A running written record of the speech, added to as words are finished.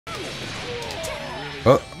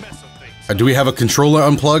Oh. Do we have a controller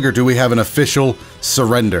unplug or do we have an official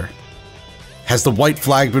surrender? Has the white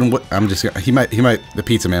flag been... I'm just... He might... The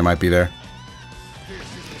pizza man might be there.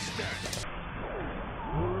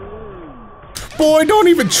 Boy, don't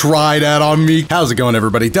even try that on me. How's it going,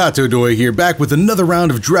 everybody? Dotodoya here, back with another round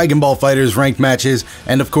of Dragonball FIghterZ ranked matches.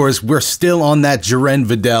 And of course, we're still on that Jiren and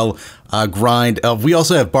Videl grind. We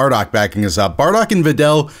also have Bardock backing us up. Bardock and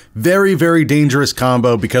Videl, very, very dangerous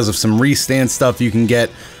combo because of some restand stuff you can get.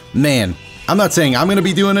 Man, I'm not saying I'm going to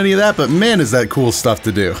be doing any of that, but man, is that cool stuff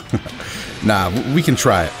to do. Nah, we can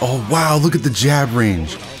try it. Oh, wow, look at the jab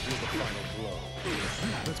range.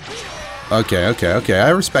 Okay.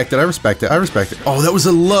 I respect it. Oh, that was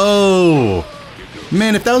a low.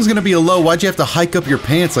 Man, if that was gonna be a low, why'd you have to hike up your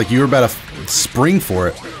pants like you were about to spring for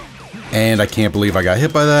it? And I can't believe I got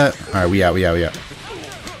hit by that. All right, we out.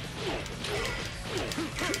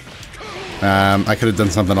 I could have done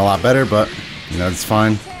something a lot better, but you know, it's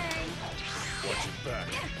fine.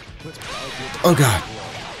 Oh God.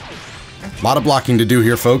 A lot of blocking to do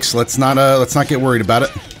here, folks. Let's not get worried about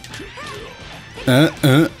it.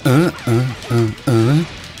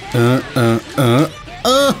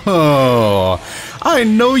 Oh, I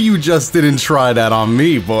know you just didn't try that on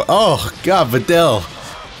me, but oh God, Videl.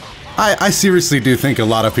 I seriously do think a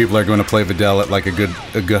lot of people are going to play Videl at like a good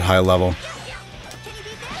high level.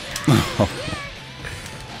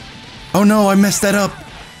 Oh no, I messed that up.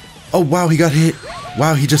 Oh wow, he got hit.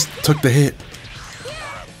 Wow, he just took the hit.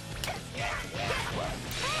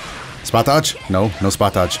 Spot dodge? No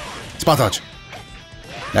spot dodge. Spot dodge.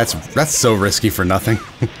 That's so risky for nothing.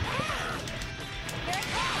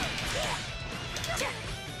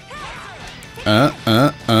 Alright,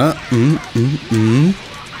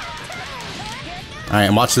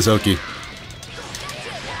 and watch this Oki.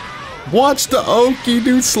 Watch the Oki,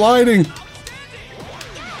 dude, sliding.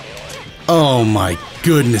 Oh my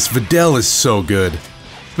goodness, Videl is so good.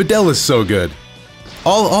 Videl is so good.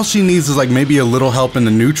 All she needs is like maybe a little help in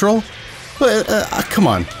the neutral. But come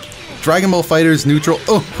on. Dragonball FIghterZ neutral.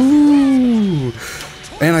 Oh, ooh.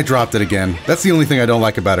 And I dropped it again. That's the only thing I don't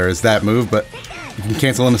like about her is that move, but you can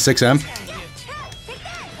cancel in a 6M.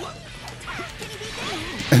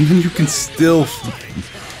 And then you can still...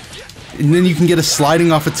 And then you can get a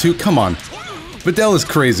sliding off a 2. Come on. Videl is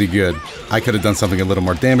crazy good. I could have done something a little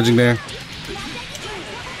more damaging there.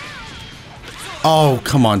 Oh,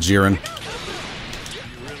 come on, Jiren.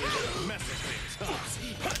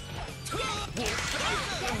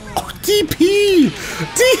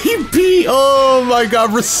 DP! Oh my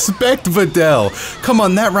God, respect Videl. Come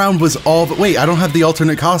on, that round was all... Wait, I don't have the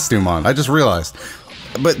alternate costume on. I just realized.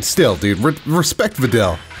 But still, dude, respect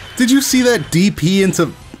Videl. Did you see that DP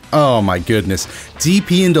into... Oh my goodness.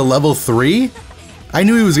 DP into level 3? I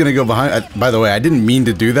knew he was gonna go behind... By the way, I didn't mean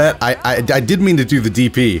to do that. I did mean to do the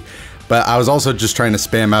DP, but I was also just trying to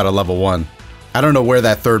spam out a level 1. I don't know where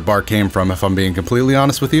that third bar came from, if I'm being completely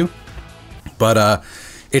honest with you. But,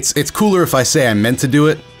 It's cooler if I say I meant to do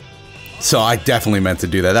it. So I definitely meant to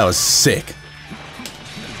do that. That was sick.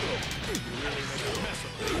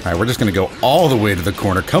 Alright, we're just gonna go all the way to the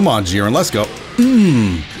corner. Come on, Jiren, let's go.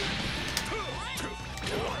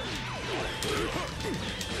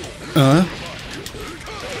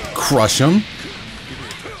 Crush him.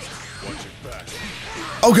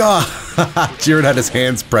 Oh God! Jiren had his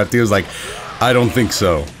hands prepped. He was like, I don't think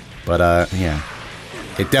so. But, yeah.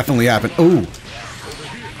 It definitely happened. Ooh.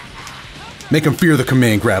 Make him fear the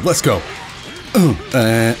command grab. Let's go.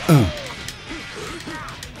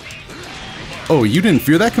 Oh, you didn't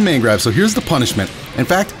fear that command grab, so here's the punishment. In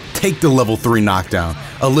fact, take the level 3 knockdown.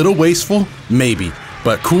 A little wasteful? Maybe.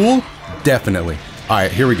 But cool? Definitely.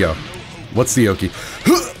 Alright, here we go. What's the Oki?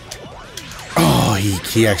 Oh,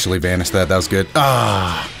 he actually vanished that. That was good.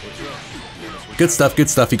 Ah. Good stuff, good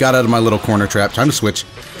stuff. He got out of my little corner trap. Time to switch.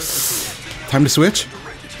 Time to switch?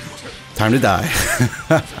 Time to die.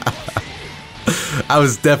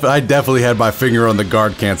 I definitely had my finger on the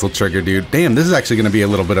guard cancel trigger, dude. Damn, this is actually going to be a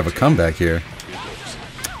little bit of a comeback here.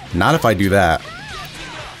 Not if I do that.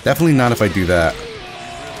 Definitely not if I do that.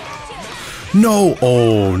 No!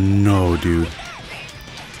 Oh, no, dude.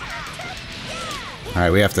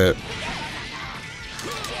 Alright, we have to...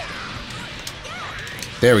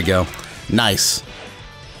 There we go. Nice.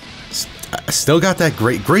 I still got that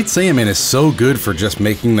great Saiyaman is so good for just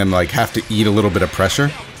making them, like, have to eat a little bit of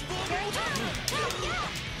pressure.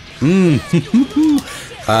 We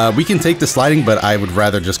can take the sliding, but I would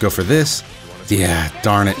rather just go for this. Yeah,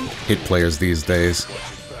 darn it. Hit players these days.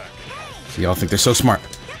 Y'all think they're so smart.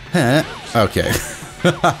 Huh? Okay.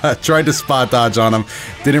 Tried to spot dodge on him.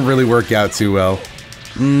 Didn't really work out too well.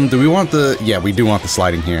 Do we want the... Yeah, we do want the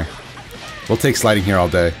sliding here. We'll take sliding here all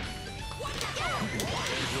day.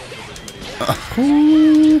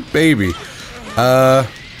 Ooh, baby. Yeah,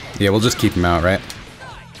 we'll just keep him out, right?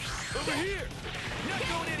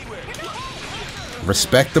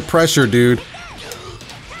 Respect the pressure, dude.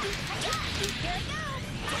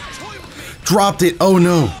 Dropped it. Oh,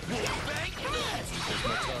 no.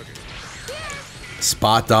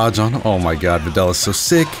 Spot dodge on him. Oh, my God. Videl is so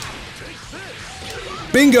sick.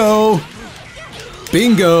 Bingo.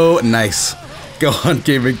 Bingo. Nice. Gohan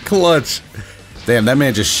came in clutch. Damn, that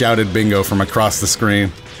man just shouted bingo from across the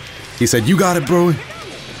screen. He said, "You got it, bro."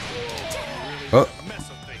 Oh.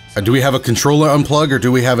 Do we have a controller unplug or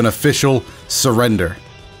do we have an official surrender?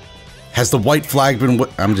 Has the white flag been...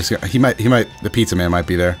 I'm just... He might... The pizza man might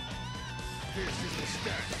be there.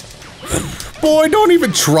 Boy, don't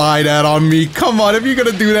even try that on me. Come on, if you're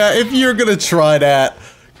gonna do that, if you're gonna try that,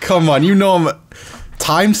 come on, you know I'm...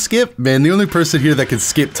 Time skip? Man, the only person here that can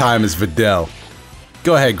skip time is Videl.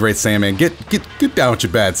 Go ahead, Great Saiyaman. Get down with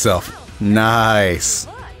your bad self. Nice.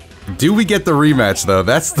 Do we get the rematch, though?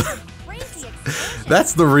 That's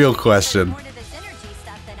the real question.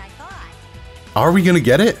 Are we gonna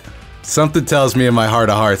get it? Something tells me in my heart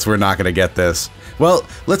of hearts we're not gonna get this. Well,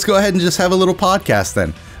 let's go ahead and just have a little podcast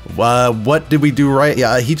then. What did we do right?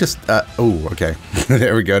 Yeah, he just, oh, okay.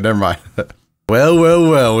 There we go, never mind.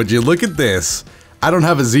 Well, would you look at this? I don't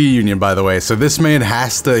have a Z union, by the way, so this man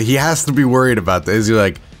has to be worried about this. He's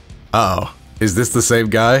like, uh-oh, is this the same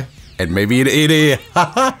guy? And maybe it is.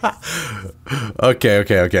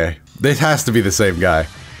 Okay. This has to be the same guy.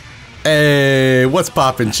 Hey, what's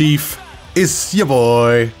poppin', Chief? It's your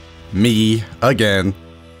boy. Me, again.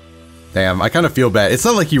 Damn, I kind of feel bad. It's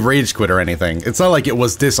not like he rage quit or anything. It's not like it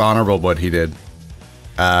was dishonorable what he did.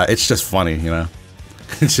 It's just funny, you know?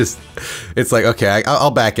 It's like, okay,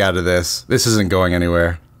 I'll back out of this. This isn't going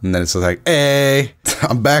anywhere. And then it's like, hey,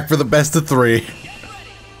 I'm back for the best of 3.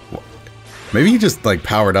 Maybe he just, like,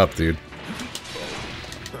 powered up, dude.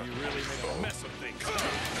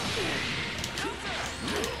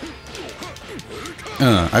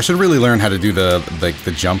 I should really learn how to do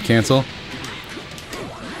the jump cancel.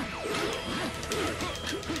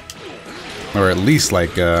 Or at least,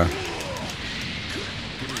 like,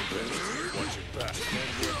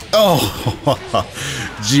 Oh,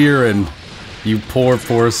 Jiren, you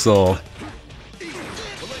poor soul.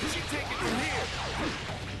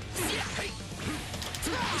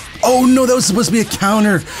 Oh no, that was supposed to be a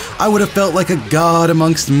counter. I would have felt like a god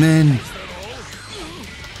amongst men.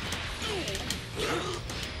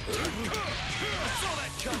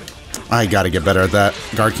 I gotta get better at that.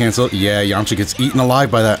 Guard cancel. Yeah, Yamcha gets eaten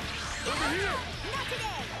alive by that.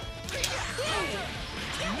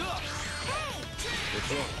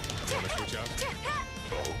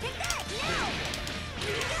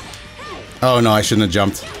 Oh no, I shouldn't have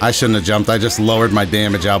jumped. I just lowered my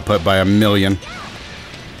damage output by 1,000,000.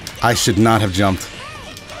 I should not have jumped.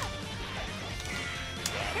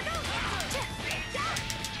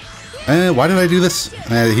 Why did I do this?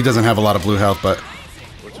 He doesn't have a lot of blue health, but...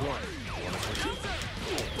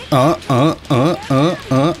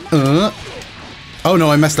 Oh no,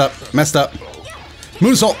 I messed up.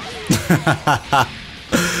 Moonsault!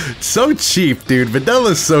 So cheap, dude. Videl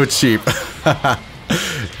is so cheap.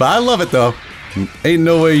 But I love it, though. Ain't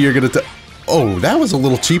no way you're gonna Oh, that was a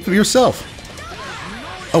little cheap of yourself.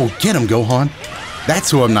 Oh, get him, Gohan. That's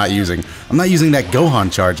who I'm not using. I'm not using that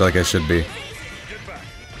Gohan charge like I should be.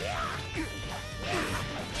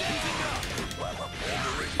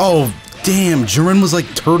 Oh, damn. Jiren was,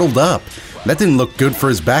 like, turtled up. That didn't look good for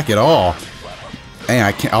his back at all. And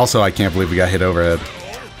I can't believe we got hit overhead.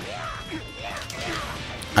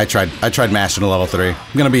 I tried mashing a level 3. I'm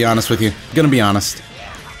gonna be honest with you.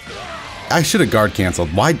 I should have guard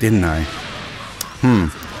canceled. Why didn't I?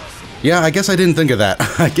 Yeah, I guess I didn't think of that.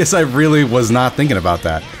 I guess I really was not thinking about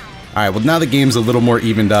that. Alright, well now the game's a little more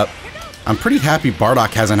evened up. I'm pretty happy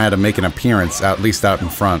Bardock hasn't had to make an appearance, at least out in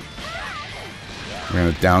front. We're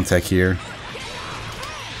gonna down tech here.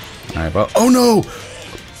 Alright, well, oh no!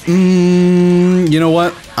 You know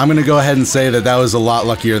what? I'm gonna go ahead and say that was a lot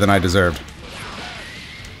luckier than I deserved.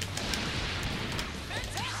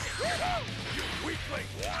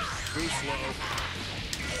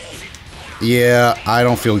 Yeah, I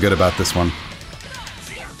don't feel good about this one.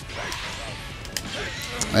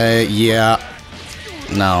 Yeah.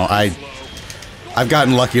 No, I've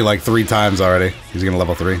gotten lucky like 3 times already. He's gonna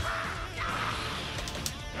level 3.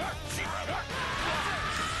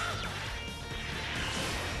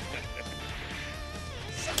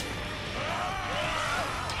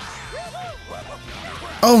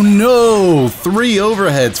 Oh no! 3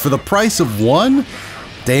 overheads for the price of 1?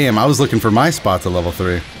 Damn, I was looking for my spot to level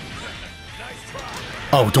 3.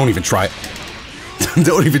 Oh, don't even try it.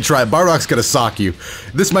 Don't even try it. Bardock's gonna sock you.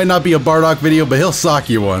 This might not be a Bardock video, but he'll sock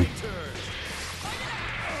you one.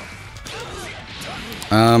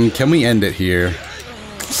 Can we end it here?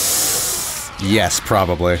 Yes,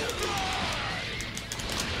 probably.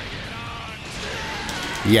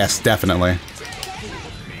 Yes, definitely.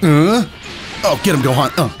 Oh, get him,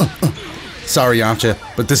 Gohan. Sorry, Yamcha,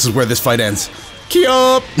 but this is where this fight ends.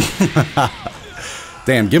 Kyup!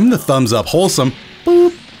 Damn, give him the thumbs up. Wholesome.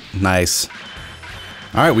 Boop. Nice.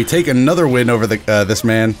 Alright, we take another win over the this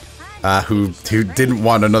man who didn't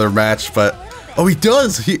want another match, but... Oh, he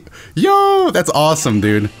does! Yo! That's awesome,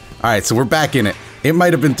 dude. Alright, so we're back in it. It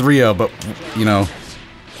might have been 3-0, but, you know,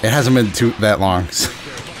 it hasn't been that long.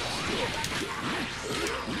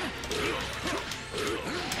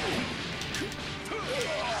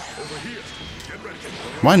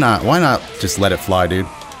 Why not? Why not just let it fly, dude?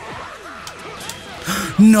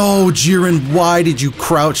 No, Jiren, why did you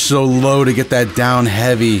crouch so low to get that down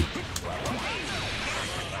heavy?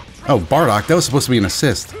 Oh, Bardock, that was supposed to be an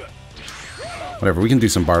assist. Whatever, we can do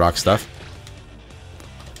some Bardock stuff.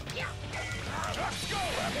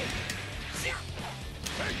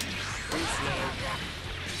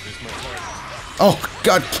 Oh,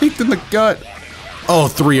 got kicked in the gut. Oh,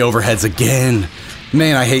 3 overheads again.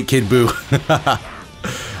 Man, I hate Kid Buu.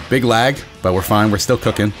 Big lag, but we're fine. We're still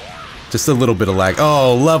cooking. Just a little bit of lag.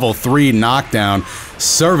 Oh, level 3 knockdown.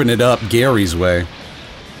 Serving it up Gary's way.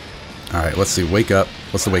 Alright, let's see. Wake up.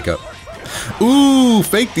 What's the wake up? Ooh,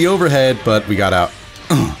 fake the overhead, but we got out.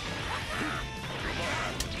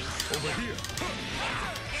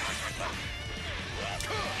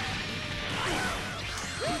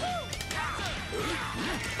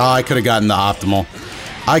 Oh, I could have gotten the optimal.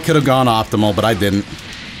 I could have gone optimal, but I didn't.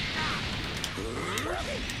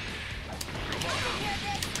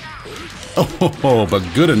 Oh, but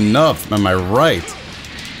good enough, am I right?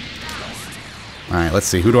 Alright, let's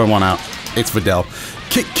see. Who do I want out? It's Videl.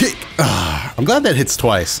 Kick, kick! I'm glad that hits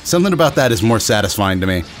twice. Something about that is more satisfying to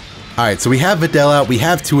me. Alright, so we have Videl out. We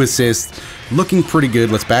have 2 assists. Looking pretty good.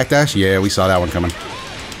 Let's backdash. Yeah, we saw that one coming.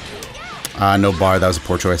 No bar. That was a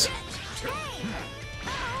poor choice.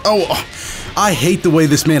 Oh, I hate the way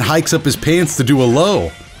this man hikes up his pants to do a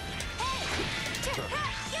low.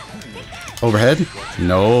 Overhead?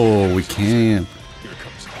 No, we can't.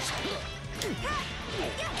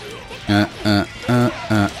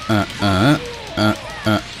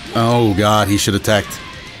 Oh god, he should have attacked.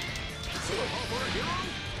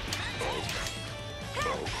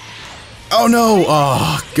 Oh no!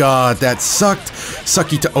 Oh god, that sucked.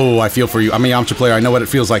 Sucky to. Oh, I feel for you. I'm a Yamcha player. I know what it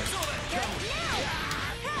feels like.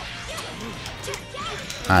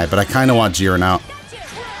 Alright, but I kind of want Jiren out.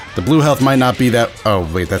 The blue health might not be that. Oh,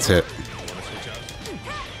 wait, that's it.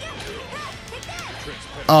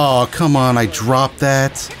 Oh, come on, I dropped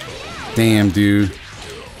that. Damn, dude.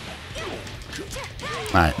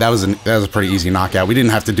 Alright, that was a pretty easy knockout. We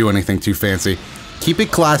didn't have to do anything too fancy. Keep it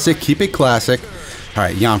classic, keep it classic.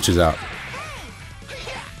 Alright, Yamcha's out.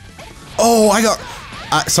 Oh, I got...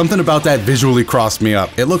 something about that visually crossed me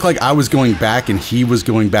up. It looked like I was going back and he was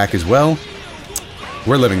going back as well.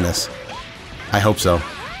 We're living this. I hope so.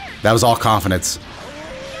 That was all confidence.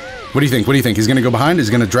 What do you think? What do you think? He's gonna go behind? Is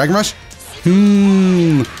he gonna Dragon Rush?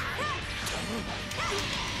 I'm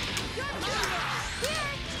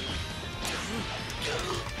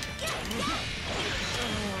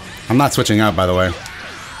not switching out, by the way.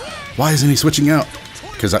 Why isn't he switching out?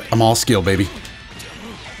 Because I'm all skill, baby.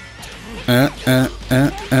 I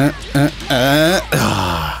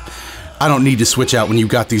don't need to switch out when you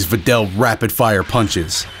got these Videl rapid fire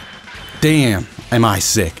punches. Damn, am I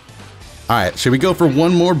sick. Alright, should we go for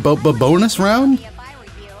one more bonus round?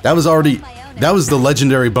 That was the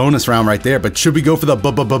legendary bonus round right there, but should we go for the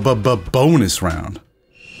bonus round?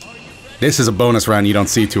 This is a bonus round you don't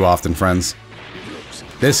see too often, friends.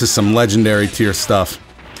 This is some legendary tier stuff.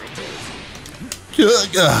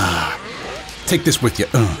 Take this with you.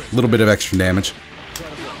 A little bit of extra damage.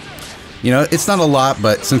 You know, it's not a lot,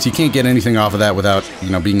 but since you can't get anything off of that without,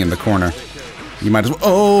 you know, being in the corner, you might as well...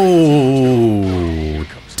 Oh,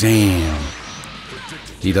 damn.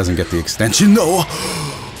 He doesn't get the extension. No!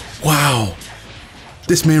 Wow.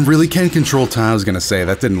 This man really can control time. I was gonna say,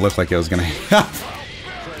 that didn't look like it was gonna...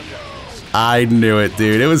 I knew it,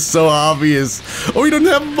 dude. It was so obvious. Oh, he doesn't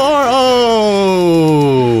have a bar.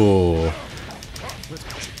 Oh.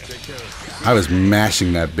 I was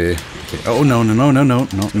mashing that bit. Okay. Oh, no.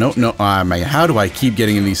 Man, how do I keep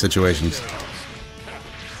getting in these situations?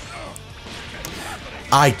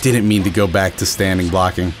 I didn't mean to go back to standing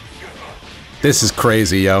blocking. This is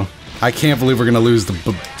crazy, yo. I can't believe we're gonna lose the...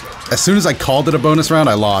 As soon as I called it a bonus round,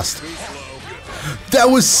 I lost. That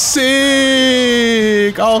was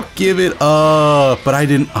sick! I'll give it up, but I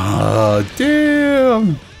didn't... Oh,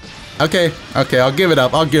 damn! Okay, okay, I'll give it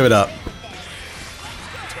up, I'll give it up.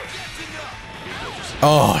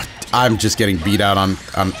 Oh, I'm just getting beat out on...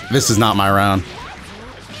 This is not my round.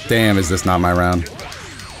 Damn, is this not my round?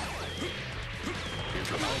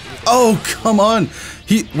 Oh, come on!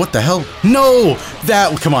 What the hell? No!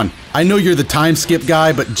 Come on. I know you're the time skip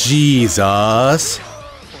guy, but Jesus.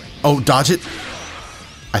 Oh, dodge it?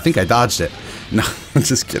 I think I dodged it. No, I'm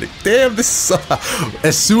just kidding. Damn, this sucks.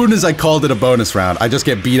 As soon as I called it a bonus round, I just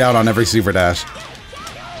get beat out on every super dash.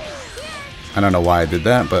 I don't know why I did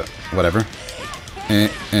that, but whatever.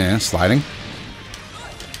 Sliding.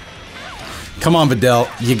 Come on, Videl.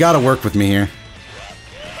 You gotta work with me here.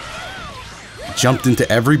 Jumped into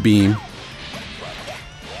every beam.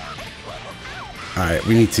 Alright,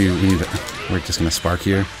 we need to, we're just gonna spark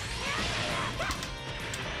here.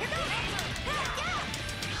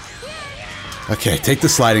 Okay, take the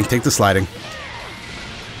sliding, take the sliding.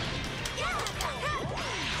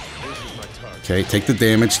 Okay, take the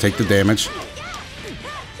damage, take the damage.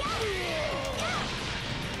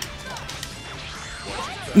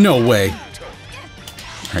 No way.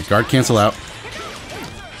 Alright, guard cancel out.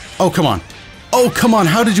 Oh, come on. Oh, come on,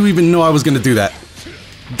 how did you even know I was gonna do that?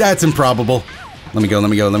 That's improbable. Let me go, let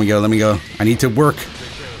me go, let me go, let me go. I need to work.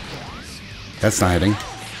 That's not hitting.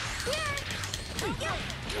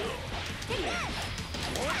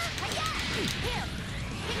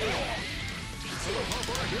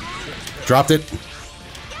 Dropped it.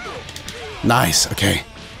 Nice, okay.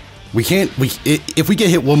 We can't, if we get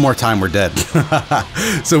hit one more time, we're dead.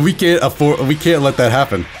 So we can't let that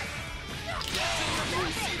happen.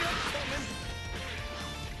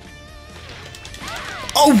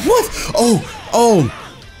 Oh, what? Oh,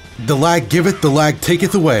 the lag giveth, the lag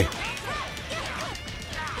taketh away.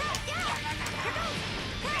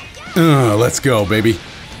 Let's go, baby.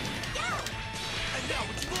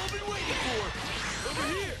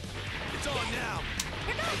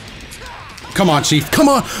 Come on, Chief. Come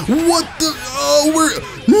on. What the? Oh,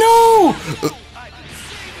 no.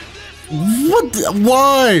 What?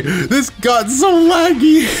 Why? This got so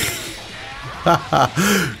laggy.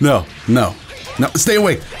 No. Stay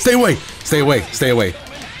away. Stay away. Stay away. Stay away.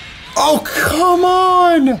 Oh, come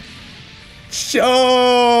on.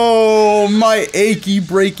 Oh, my achy,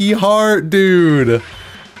 breaky heart, dude.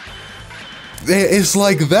 It's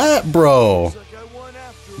like that, bro.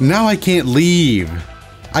 Now I can't leave.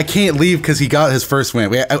 I can't leave because he got his first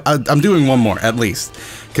win. I'm doing one more, at least.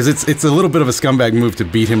 Because it's a little bit of a scumbag move to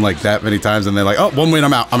beat him like that many times and they're like, oh, one win,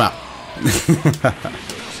 I'm out, I'm out.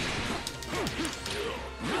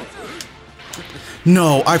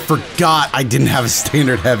 No, I forgot I didn't have a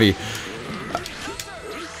standard heavy.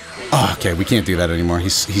 Oh, okay, we can't do that anymore.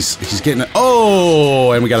 He's getting it.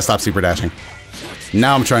 Oh, and we gotta stop super dashing.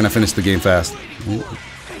 Now I'm trying to finish the game fast.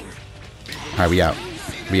 Alright, we out.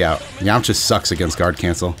 We out. Yamcha sucks against guard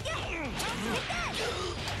cancel.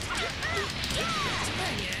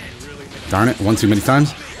 Darn it, one too many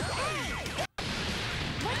times.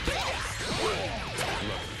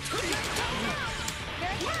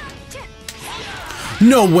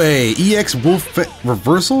 No way! EX Wolf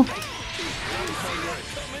reversal?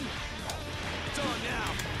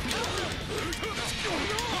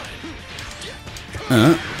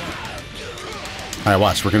 Alright,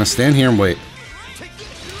 watch. We're gonna stand here and wait.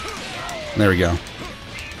 There we go.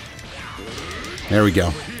 There we go.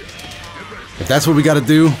 If that's what we gotta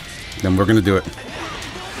do, then we're gonna do it.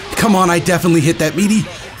 Come on, I definitely hit that meaty.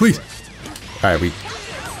 Please. Alright, we...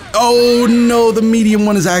 Oh no, the medium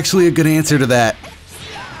one is actually a good answer to that.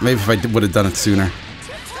 Maybe if I would have done it sooner.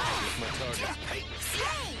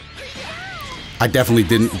 I definitely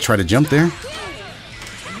didn't try to jump there.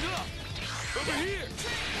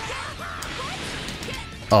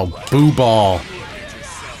 Oh, boo ball.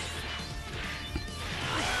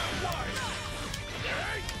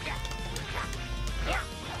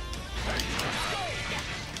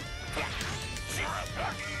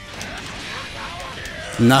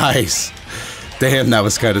 Nice. Damn, that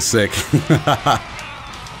was kind of sick.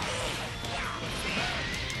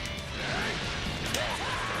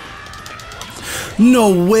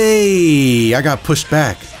 No way! I got pushed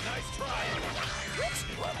back.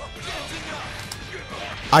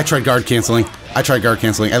 I tried guard canceling.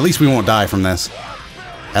 At least we won't die from this.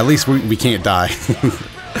 At least we can't die.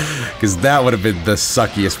 Because that would have been the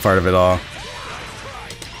suckiest part of it all.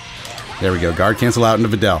 There we go. Guard cancel out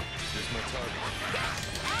into Videl.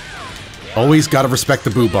 Always gotta respect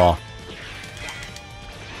the boo ball.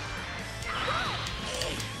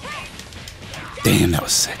 Damn, that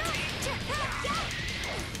was sick.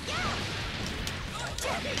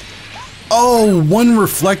 Oh, one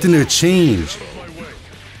reflect into a change.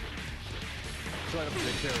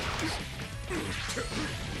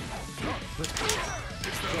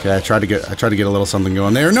 Okay, I tried to get a little something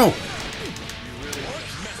going there. No.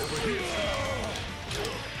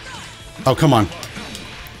 Oh, come on.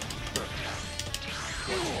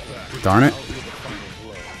 Darn it.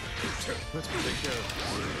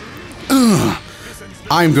 Ugh.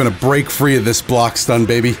 I'm gonna break free of this block stun,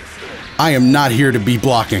 baby. I am not here to be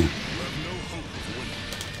blocking.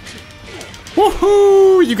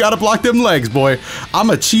 Woohoo! You gotta block them legs, boy.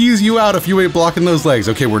 I'ma cheese you out if you ain't blocking those legs.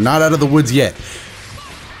 Okay, we're not out of the woods yet.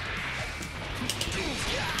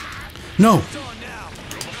 No.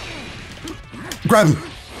 Grab him.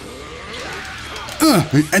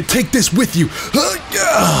 And take this with you.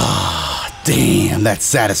 Damn, that's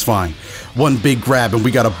satisfying. One big grab and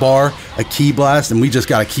we got a bar, a key blast, and we just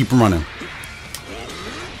gotta keep running.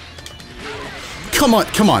 Come on,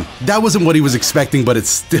 come on. That wasn't what he was expecting, but it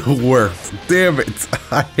still worked. Damn it.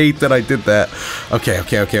 I hate that I did that. Okay.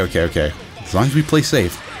 As long as we play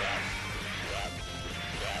safe.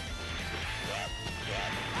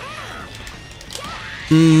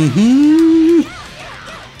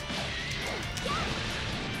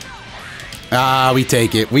 Ah, we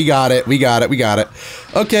take it. We got it.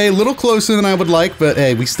 Okay, a little closer than I would like, but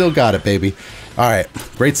hey, we still got it, baby. Alright,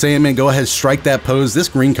 Great Saiyaman, go ahead, strike that pose. This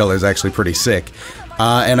green color is actually pretty sick.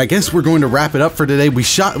 And I guess we're going to wrap it up for today. We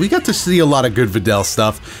got to see a lot of good Videl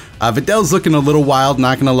stuff. Videl's looking a little wild,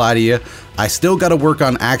 not gonna lie to you. I still gotta work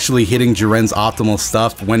on actually hitting Jiren's optimal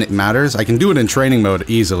stuff when it matters. I can do it in training mode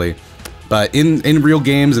easily. But in real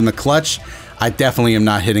games, in the clutch, I definitely am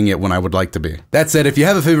not hitting it when I would like to be. That said, if you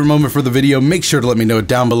have a favorite moment for the video, make sure to let me know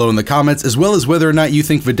down below in the comments, as well as whether or not you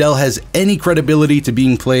think Videl has any credibility to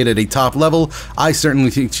being played at a top level. I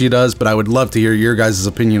certainly think she does, but I would love to hear your guys'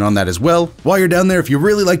 opinion on that as well. While you're down there, if you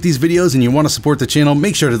really like these videos and you want to support the channel,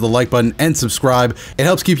 make sure to hit the like button and subscribe. It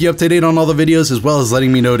helps keep you up to date on all the videos, as well as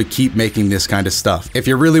letting me know to keep making this kind of stuff. If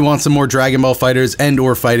you really want some more Dragon Ball FighterZ and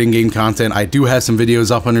or fighting game content, I do have some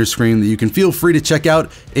videos up on your screen that you can feel free to check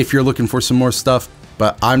out if you're looking for some more stuff.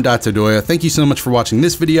 But I'm Dotodoya. Thank you so much for watching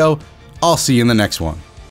this video. I'll see you in the next one.